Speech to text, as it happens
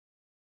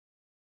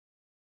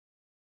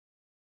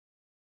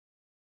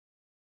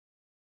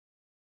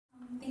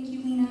Thank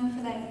you, Lena,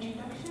 for that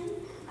introduction.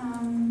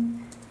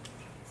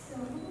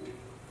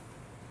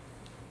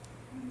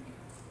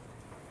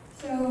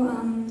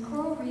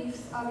 Coral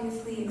reefs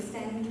obviously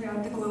extend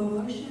throughout the global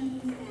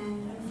oceans,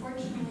 and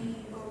unfortunately,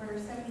 over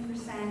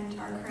 70%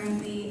 are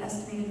currently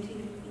estimated to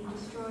be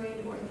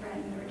destroyed or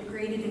threatened or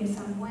degraded in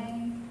some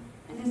way.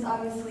 And this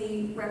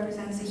obviously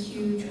represents a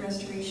huge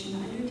restoration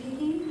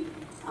undertaking,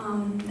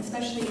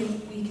 especially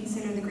if we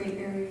consider the Great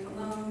Barrier Reef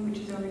alone, which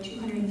is over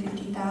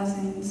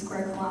 250,000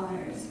 square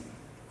kilometers.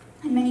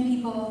 And many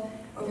people,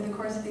 over the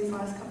course of these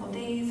last couple of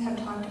days, have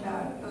talked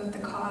about both the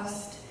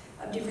cost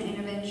of different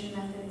intervention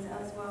methods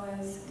as well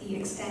as the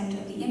extent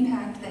of the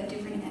impact that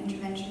different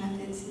intervention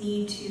methods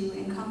need to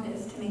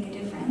encompass to make a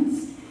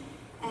difference.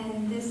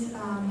 And this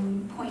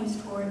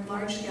points toward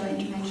large-scale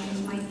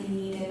interventions might be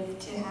needed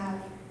to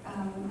have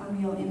a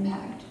real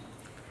impact.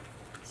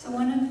 So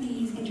one of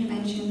these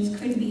interventions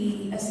could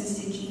be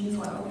assisted gene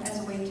flow as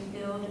a way to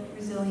build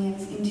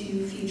resilience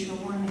into future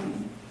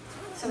warming.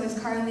 So as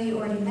Carly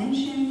already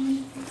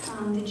mentioned,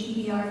 the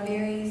GBR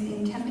varies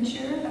in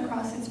temperature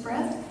across its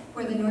breadth,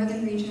 where the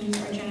northern regions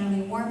are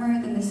generally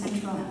warmer than the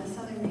central and the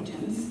southern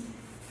regions.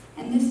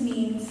 And this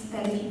means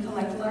that if you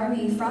collect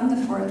larvae from the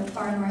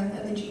far north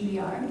of the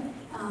GBR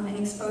and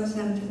expose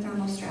them to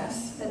thermal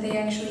stress, that they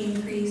actually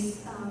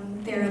increase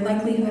their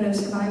likelihood of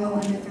survival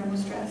under thermal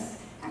stress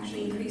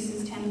actually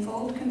increases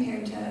tenfold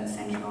compared to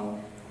central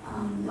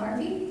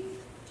larvae.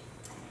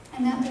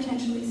 And that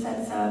potentially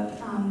sets up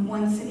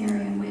one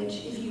scenario in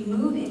which if you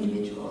move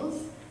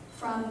individuals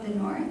from the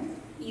north,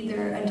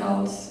 either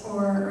adults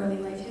or early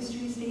life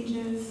history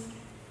stages,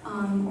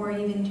 or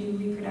even do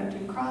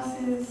reproductive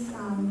crosses,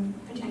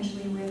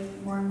 potentially with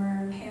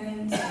warmer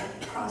parents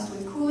crossed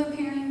with cooler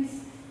parents,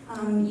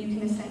 you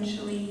can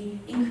essentially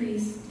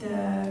increase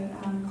the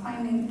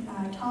climate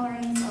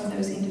tolerance of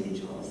those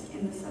individuals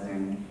in the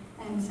southern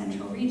and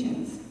central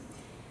regions.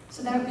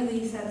 So that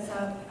really sets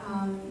up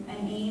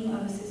an aim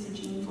of assisted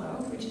gene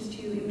flow, which is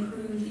to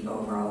improve the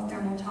overall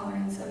thermal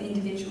tolerance of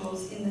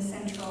individuals in the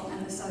central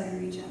and the southern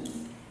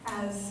regions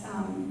as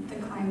the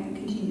climate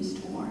continues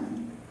to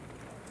warm.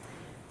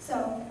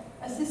 So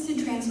assisted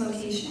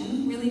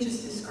translocation really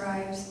just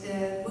describes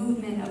the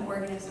movement of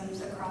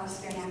organisms across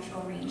their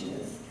natural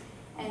ranges.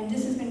 And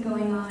this has been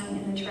going on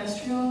in the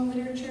terrestrial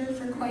literature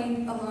for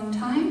quite a long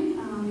time.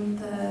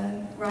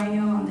 The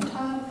rhino on the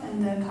top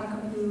and the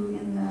cockapoo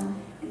in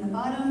the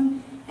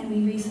bottom. And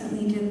we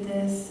recently did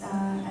this,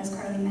 as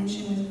Carly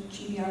mentioned, with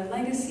GBR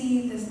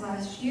Legacy this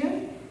last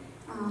year.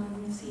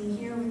 Seen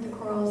here with the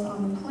corals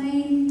on the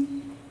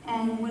plain.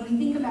 And when we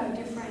think about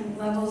different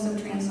levels of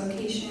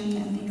translocation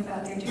and think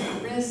about their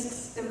different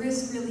risks, the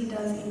risk really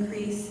does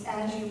increase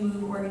as you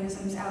move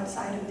organisms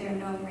outside of their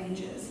known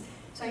ranges.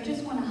 So I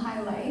just want to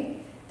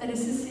highlight that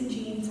assisted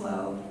gene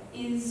flow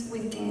is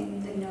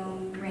within the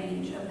known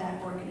range of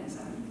that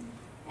organism.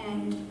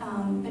 And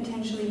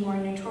potentially more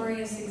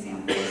notorious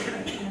examples,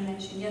 like I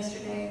mentioned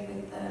yesterday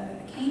with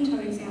the cane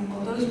toad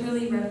example, those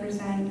really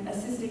represent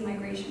assisted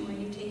migration where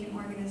you've taken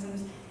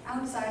organisms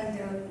outside of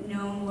their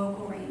known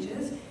local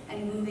ranges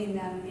and moving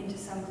them into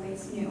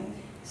someplace new.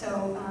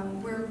 So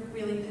we're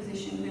really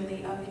positioned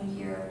really up in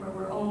here where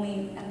we're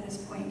only at this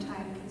point in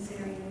time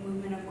considering the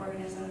movement of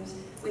organisms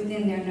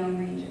within their known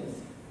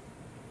ranges.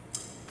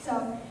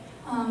 So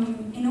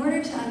in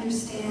order to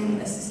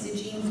understand assisted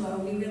gene flow,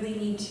 we really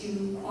need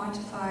to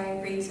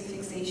quantify rates of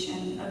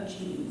fixation of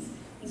genes.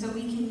 And so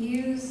we can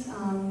use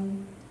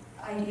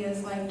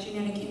ideas like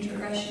genetic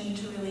introgression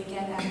to really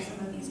get at some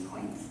of these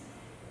points.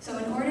 So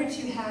in order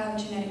to have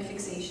genetic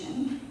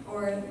fixation,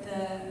 or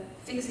the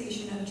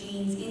fixation of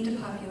genes into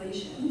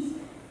populations,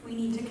 we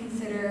need to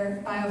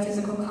consider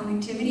biophysical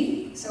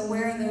connectivity. So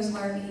where are those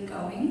larvae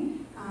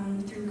going?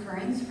 Through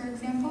currents, for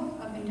example,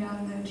 up and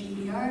down the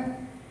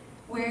GBR.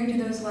 Where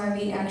do those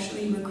larvae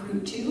actually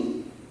recruit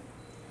to?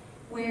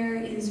 Where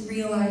is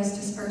realized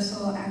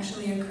dispersal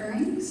actually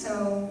occurring?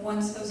 So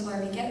once those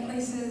larvae get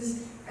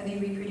places, are they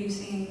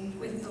reproducing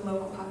with the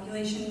local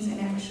populations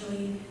and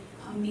actually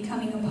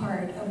becoming a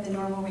part of the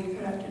normal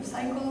reproductive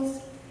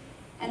cycles?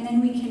 And then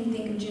we can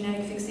think of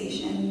genetic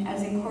fixation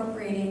as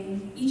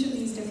incorporating each of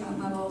these different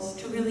levels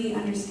to really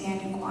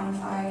understand and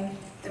quantify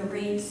the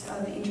rates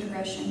of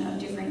introgression of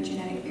different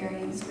genetic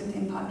variants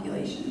within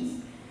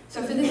populations.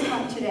 So for this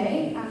talk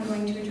today, I'm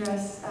going to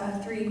address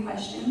 3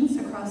 questions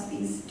across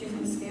these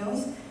different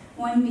scales.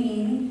 One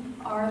being,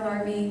 are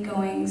larvae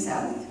going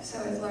south?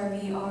 So if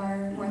larvae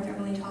are more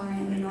thermally tolerant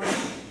in the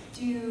north,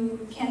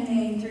 can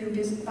they, through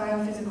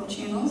biophysical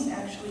channels,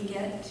 actually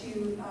get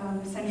to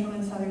central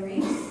and southern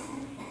reefs?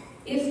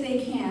 If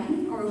they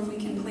can, or if we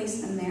can place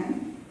them there,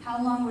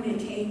 how long would it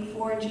take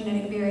for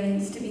genetic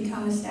variants to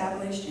become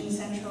established in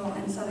central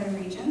and southern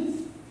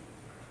regions?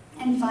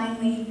 And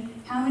finally,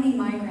 how many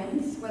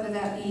migrants, whether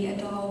that be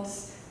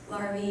adults,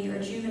 larvae,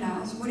 or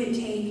juveniles, would it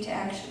take to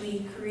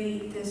actually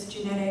create this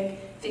genetic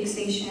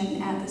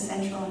fixation at the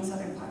central and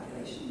southern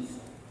populations?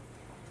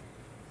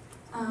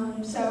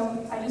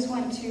 So I just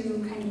want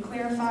to kind of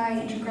clarify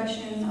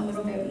introgression a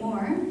little bit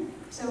more.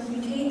 So if we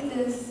take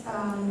this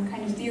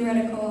kind of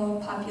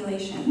theoretical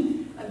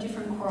population of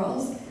different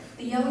corals.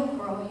 The yellow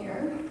coral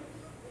here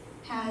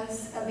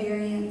has a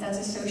variant that's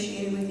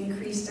associated with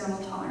increased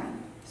thermal tolerance.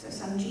 So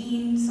some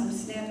gene, some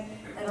SNP,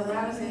 that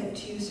allows it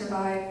to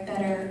survive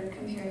better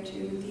compared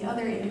to the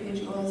other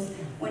individuals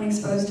when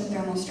exposed to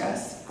thermal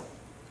stress.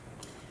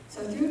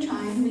 So through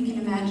time, we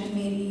can imagine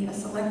maybe a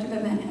selective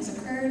event has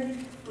occurred,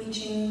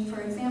 bleaching,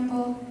 for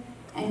example,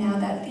 and now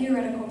that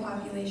theoretical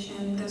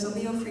population, those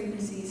allele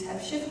frequencies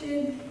have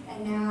shifted,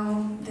 and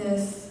now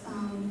this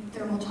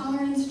thermal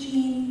tolerance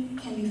gene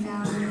can be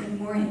found in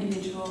more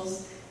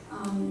individuals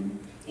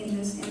in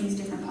these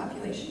different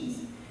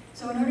populations.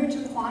 So in order to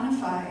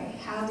quantify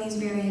how these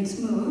variants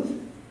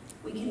move,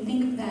 we can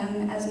think of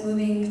them as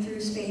moving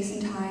through space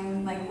and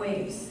time like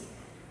waves.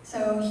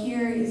 So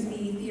here is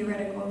the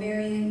theoretical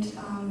variant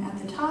at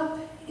the top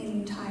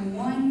in time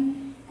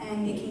 1,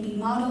 and it can be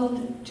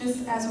modeled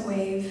just as a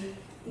wave,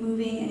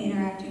 moving and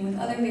interacting with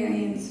other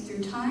variants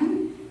through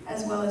time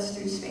as well as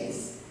through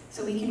space.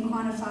 So we can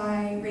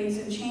quantify rates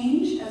of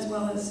change as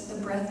well as the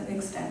breadth of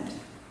extent.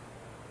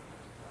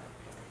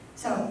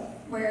 So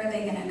where are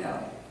they going to go?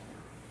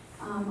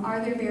 Are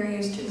there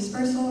barriers to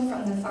dispersal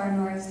from the far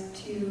north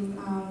to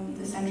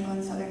the central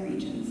and southern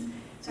regions?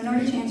 So in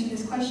order to answer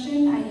this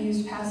question, I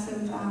used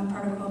passive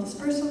particle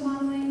dispersal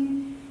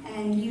modeling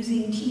and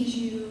using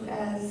Tiju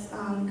as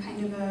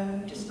kind of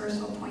a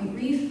dispersal point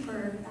reef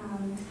for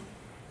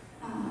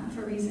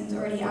reasons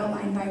already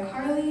outlined by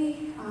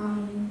Carly,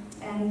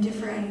 and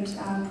different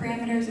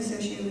parameters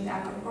associated with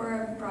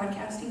Acropora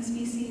broadcasting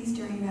species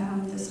during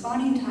the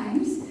spawning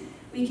times.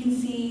 We can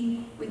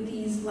see with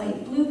these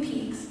light blue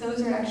peaks,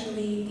 those are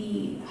actually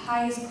the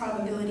highest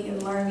probability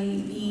of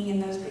larvae being in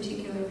those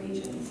particular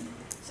regions.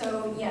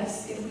 So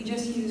yes, if we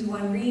just use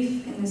one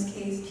reef, in this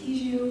case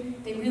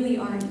Tiju, they really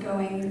aren't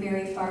going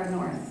very far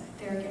north.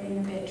 They're getting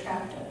a bit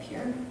trapped up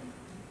here.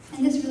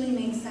 And this really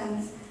makes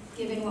sense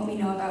given what we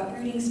know about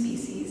brooding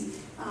species,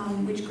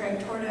 which Greg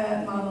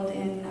Torda modeled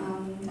in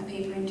a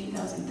paper in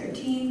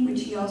 2013,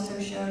 which he also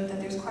showed that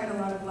there's quite a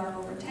lot of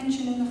larval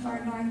retention in the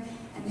far north,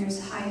 and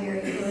there's high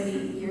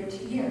variability year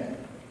to year.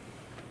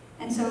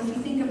 And so if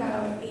we think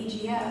about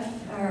AGF,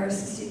 or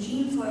assisted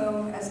gene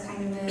flow, as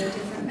kind of a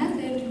different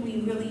method,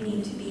 we really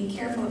need to be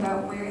careful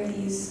about where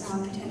these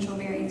potential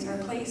variants are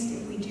placed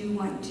if we do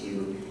want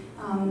to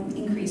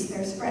increase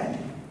their spread.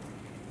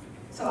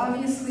 So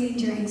obviously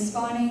during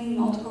spawning,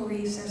 multiple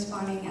reefs are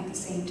spawning at the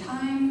same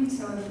time.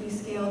 So if we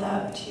scaled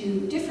up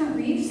to different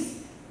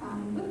reefs,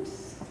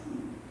 whoops,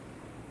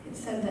 it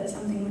said that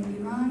something would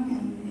be wrong,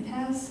 and it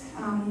has.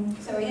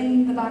 So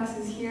in the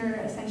boxes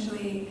here,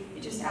 essentially,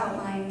 it just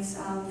outlines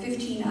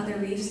 15 other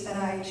reefs that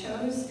I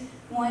chose.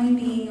 One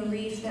being a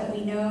reef that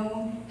we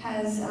know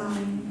has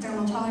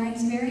thermal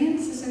tolerance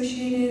variants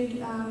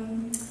associated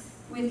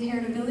with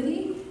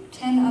heritability.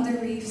 10 other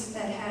reefs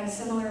that had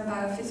similar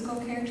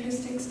biophysical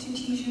characteristics to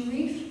Tiju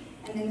Reef,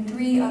 and then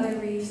 3 other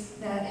reefs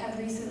that have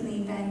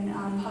recently been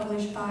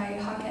published by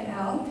Huck et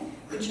al.,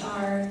 which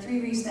are 3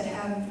 reefs that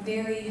have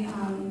very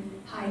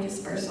high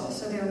dispersal.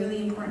 So they're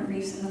really important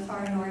reefs in the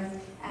far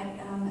north at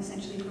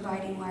essentially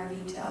providing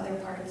larvae to other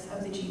parts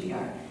of the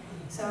GBR.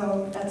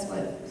 So that's what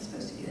it's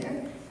supposed to do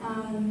there.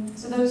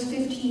 So those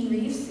 15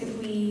 reefs,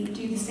 if we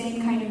do the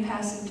same kind of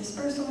passive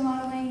dispersal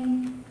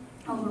modeling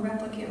over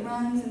replicate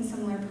runs and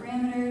similar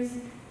parameters,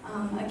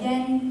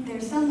 again,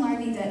 there's some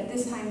larvae that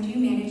this time do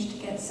manage to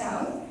get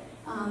south,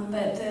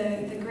 but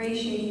the gray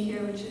shading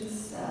here, which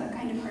is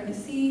kind of hard to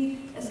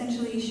see,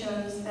 essentially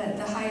shows that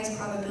the highest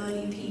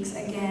probability peaks,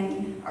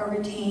 again, are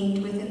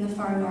retained within the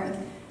far north.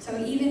 So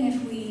even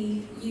if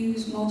we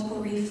use multiple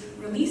reef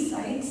release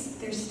sites,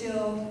 they're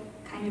still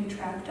kind of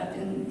trapped up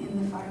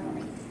in the far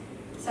north.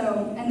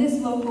 So, and this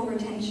local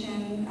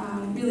retention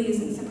really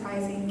isn't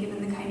surprising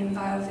given the kind of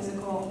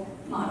biophysical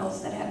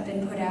models that have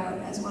been put out,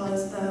 as well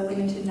as the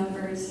limited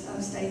numbers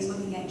of studies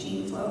looking at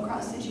gene flow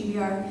across the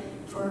GBR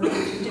for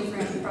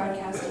different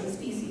broadcasting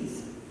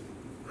species.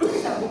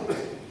 So,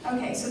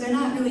 okay, so they're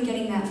not really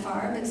getting that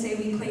far, but say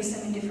we place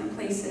them in different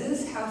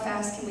places, how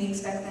fast can we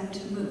expect them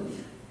to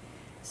move?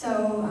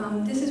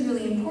 So this is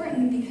really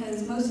important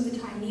because most of the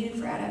time needed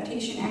for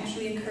adaptation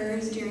actually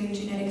occurs during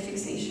genetic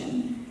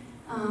fixation.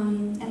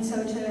 And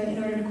so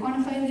in order to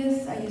quantify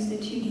this, I used a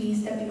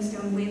 2D stepping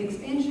stone wave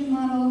expansion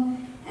model.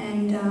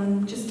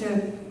 And just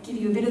to give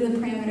you a bit of the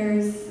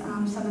parameters,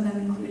 some of them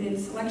included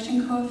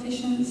selection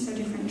coefficients, so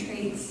different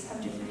traits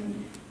have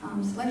different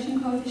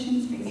selection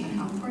coefficients based on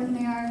how important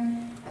they are,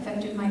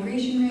 effective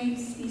migration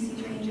rates,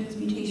 species ranges,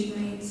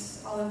 mutation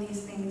rates, all of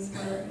these things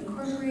were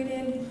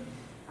incorporated.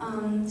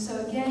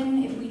 So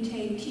again, if we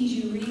take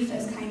Tiju Reef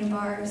as kind of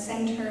our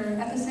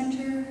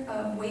epicenter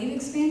of wave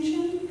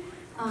expansion,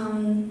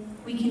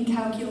 we can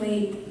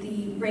calculate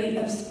the rate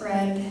of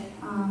spread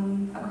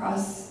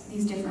across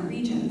these different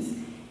regions.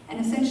 And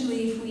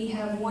essentially, if we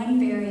have one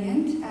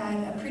variant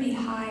at a pretty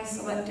high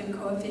selective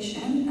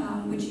coefficient,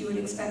 which you would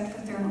expect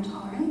for thermal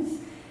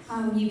tolerance,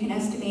 you can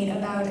estimate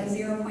about a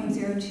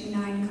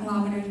 0.029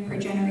 kilometers per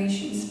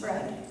generation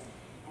spread.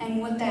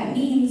 And what that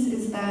means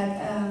is that,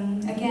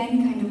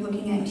 again, kind of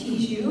looking at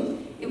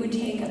Tiju, it would would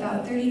take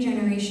about 30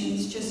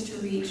 generations just to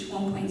reach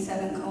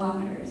 1.7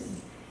 kilometers.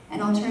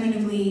 And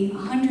alternatively,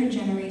 100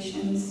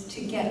 generations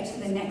to get to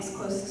the next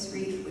closest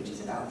reef, which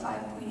is about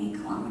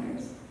 5.8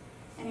 kilometers.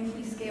 And if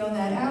we scale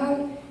that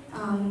out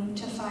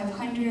to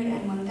 500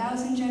 and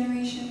 1,000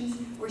 generations,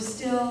 we're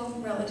still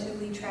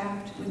relatively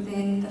trapped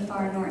within the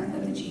far north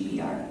of the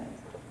GBR.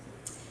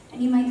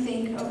 And you might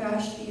think, oh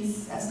gosh,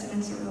 these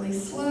estimates are really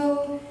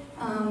slow,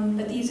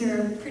 but these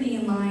are pretty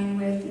in line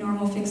with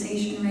normal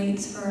fixation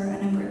rates for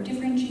a number of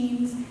different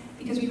genes,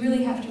 because we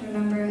really have to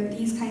remember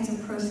these kinds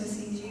of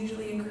processes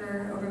usually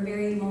occur over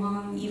very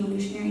long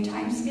evolutionary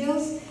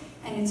timescales,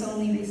 and it's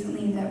only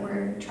recently that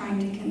we're trying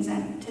to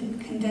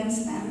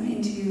condense them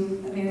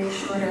into a very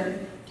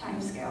shorter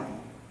timescale.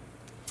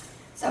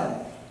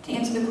 So, to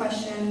answer the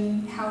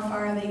question, how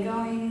far are they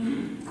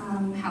going?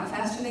 How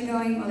fast are they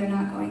going? Well, they're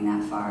not going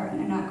that far, and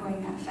they're not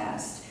going that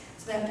fast.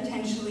 So that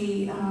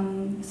potentially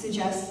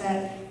suggests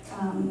that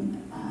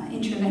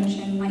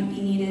intervention might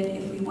be needed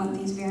if we want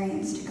these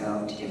variants to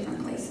go to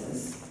different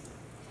places.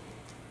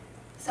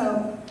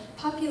 So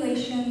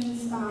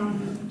populations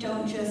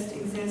don't just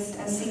exist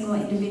as single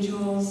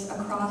individuals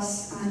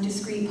across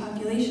discrete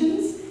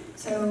populations.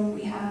 So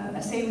we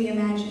have, say we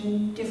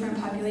imagine different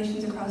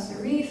populations across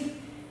the reef,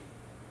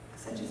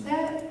 such as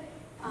that,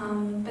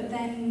 but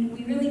then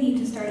we really need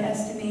to start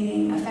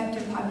estimating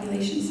effective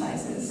population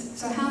sizes.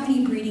 So how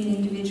many breeding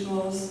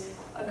individuals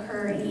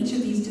occur in each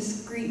of these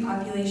discrete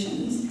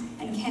populations,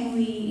 and can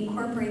we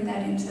incorporate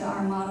that into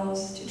our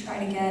models to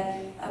try to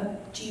get a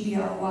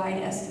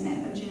GBR-wide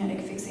estimate of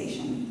genetic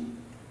fixation?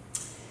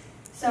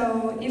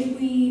 So if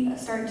we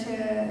start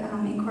to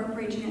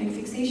incorporate genetic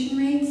fixation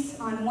rates,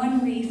 on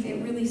one reef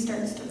it really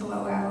starts to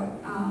blow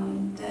out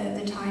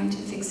the time to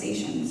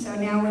fixation. So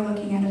now we're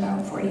looking at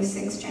about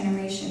 46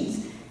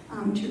 generations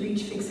to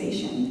reach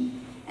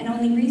fixation. And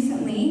only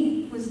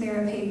recently was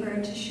there a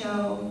paper to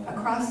show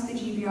across the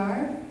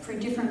GBR for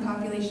different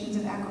populations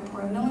of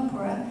Acropora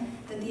millipora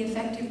that the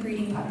effective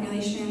breeding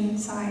population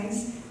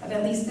size of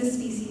at least this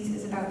species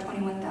is about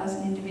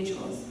 21,000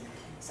 individuals.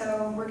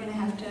 So we're going to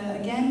have to,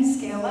 again,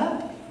 scale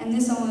up, and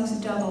this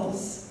almost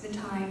doubles the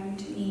time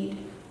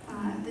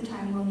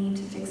we'll need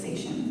to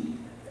fixation.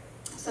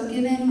 So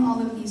given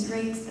all of these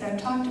rates that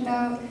I've talked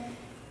about,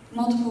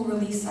 multiple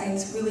release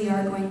sites really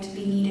are going to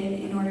be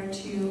needed in order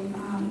to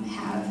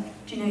have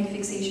genetic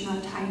fixation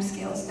on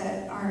timescales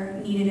that are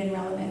needed and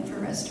relevant for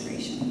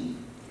restoration.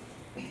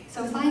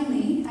 So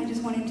finally, I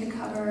just wanted to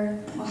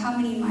cover, well, how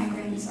many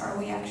migrants are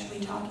we actually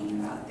talking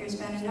about? There's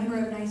been a number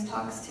of nice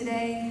talks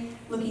today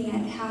looking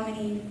at how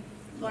many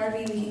larvae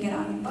we can get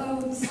on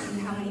boats,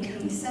 and how many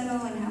can we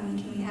settle, and how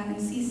many can we have in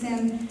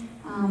CSIM,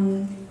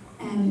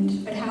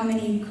 but how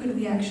many could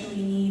we actually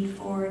need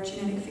for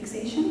genetic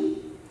fixation?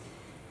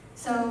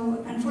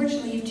 So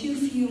unfortunately, if too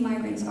few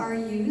migrants are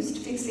used,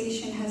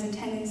 fixation has a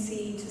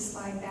tendency to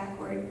slide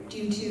backward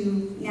due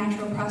to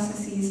natural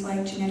processes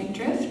like genetic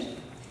drift.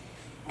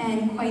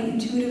 And quite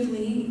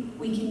intuitively,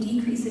 we can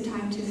decrease the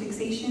time to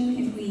fixation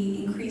if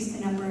we increase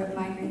the number of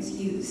migrants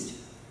used.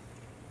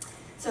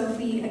 So if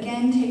we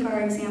again take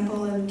our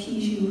example of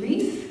Tiju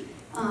Reef,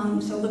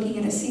 so looking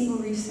at a single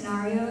reef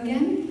scenario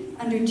again,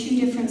 under two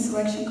different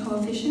selection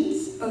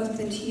coefficients, both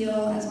the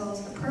teal as well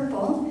as the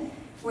purple,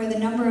 where the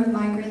number of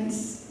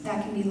migrants,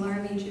 that can be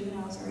larvae,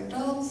 juveniles, or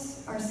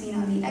adults, are seen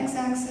on the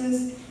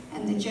x-axis,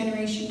 and the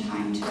generation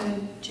time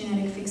to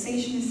genetic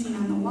fixation is seen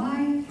on the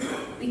y,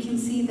 we can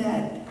see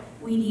that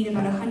we need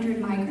about 100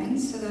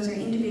 migrants. So those are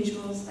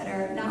individuals that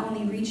are not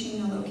only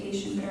reaching the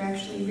location, but are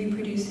actually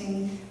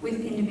reproducing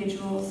with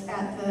individuals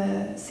at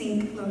the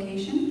sink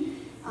location,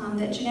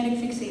 that genetic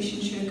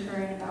fixation should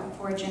occur in about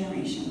 4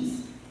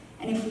 generations.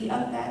 And if we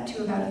up that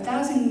to about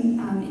 1,000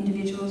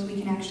 individuals, we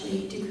can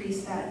actually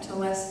decrease that to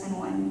less than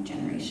 1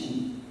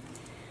 generation.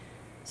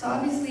 So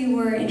obviously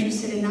we're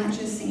interested in not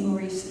just single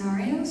reef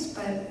scenarios,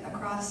 but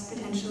across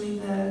potentially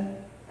the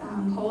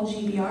whole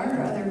GBR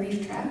or other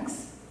reef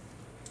tracts.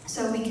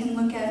 So we can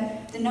look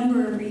at the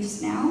number of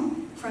reefs now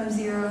from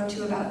 0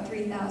 to about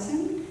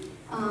 3,000,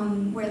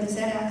 where the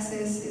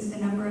z-axis is the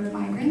number of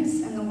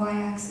migrants and the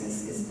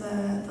y-axis is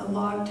the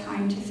log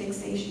time to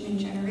fixation in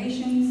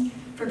generations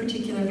for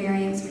particular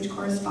variants, which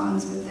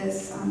corresponds with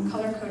this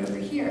color code over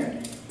here.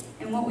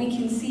 And what we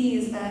can see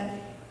is that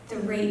the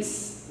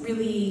rates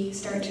really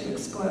start to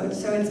explode.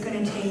 So it's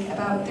going to take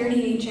about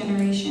 38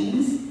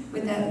 generations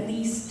with at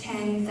least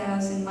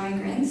 10,000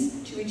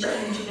 migrants to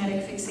achieve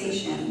genetic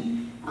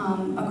fixation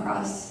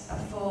across the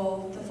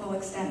full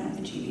extent of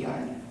the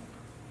GBR.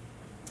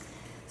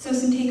 So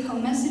some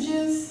take-home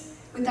messages.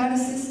 Without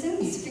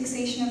assistance,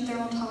 fixation of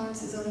thermal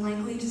tolerance is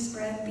unlikely to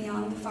spread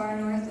beyond the far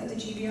north of the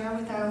GBR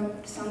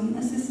without some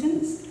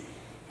assistance.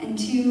 And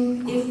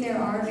 2, if there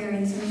are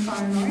variants in the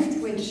far north,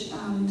 which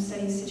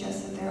studies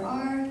suggest that there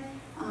are,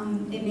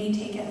 it may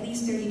take at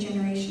least 30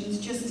 generations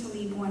just to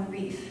leave one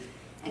reef.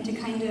 And to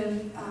kind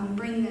of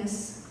bring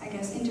this, I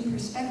guess, into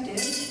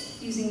perspective,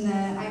 using the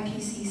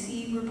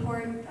IPCC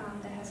report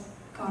that has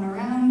gone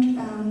around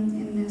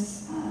in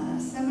this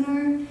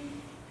seminar,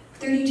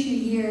 32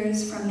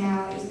 years from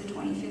now is the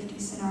 2050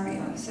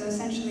 scenario. So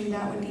essentially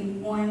that would be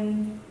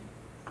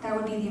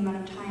the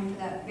amount of time for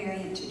that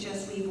variant to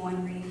just leave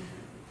one reef.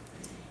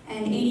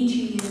 And 82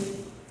 years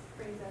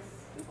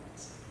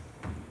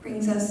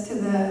brings us to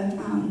the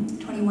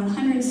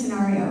 2100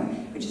 scenario,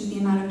 which is the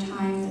amount of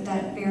time that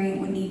that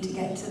variant would need to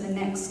get to the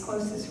next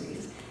closest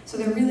reef. So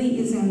there really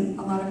isn't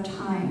a lot of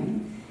time.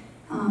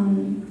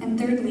 And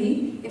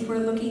thirdly, if we're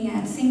looking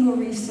at single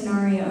reef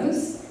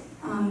scenarios,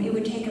 it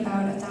would take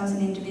about 1,000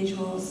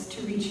 individuals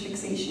to reach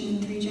fixation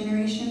in 3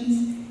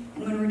 generations.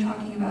 And when we're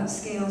talking about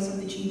scales of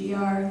the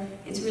GBR,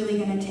 it's really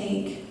going to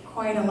take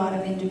quite a lot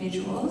of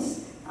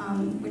individuals,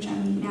 which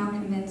I'm now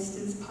convinced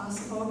is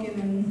possible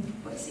given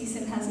what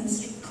CSIM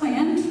hasn't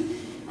planned,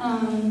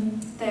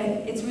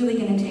 that it's really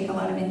going to take a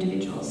lot of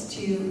individuals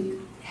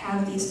to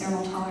have these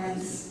thermal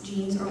tolerance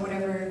genes, or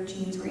whatever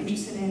genes we're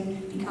interested in,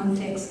 become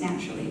fixed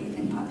naturally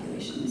within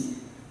populations.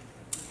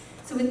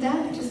 So with that,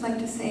 I'd just like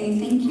to say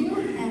thank you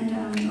and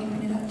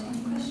open it up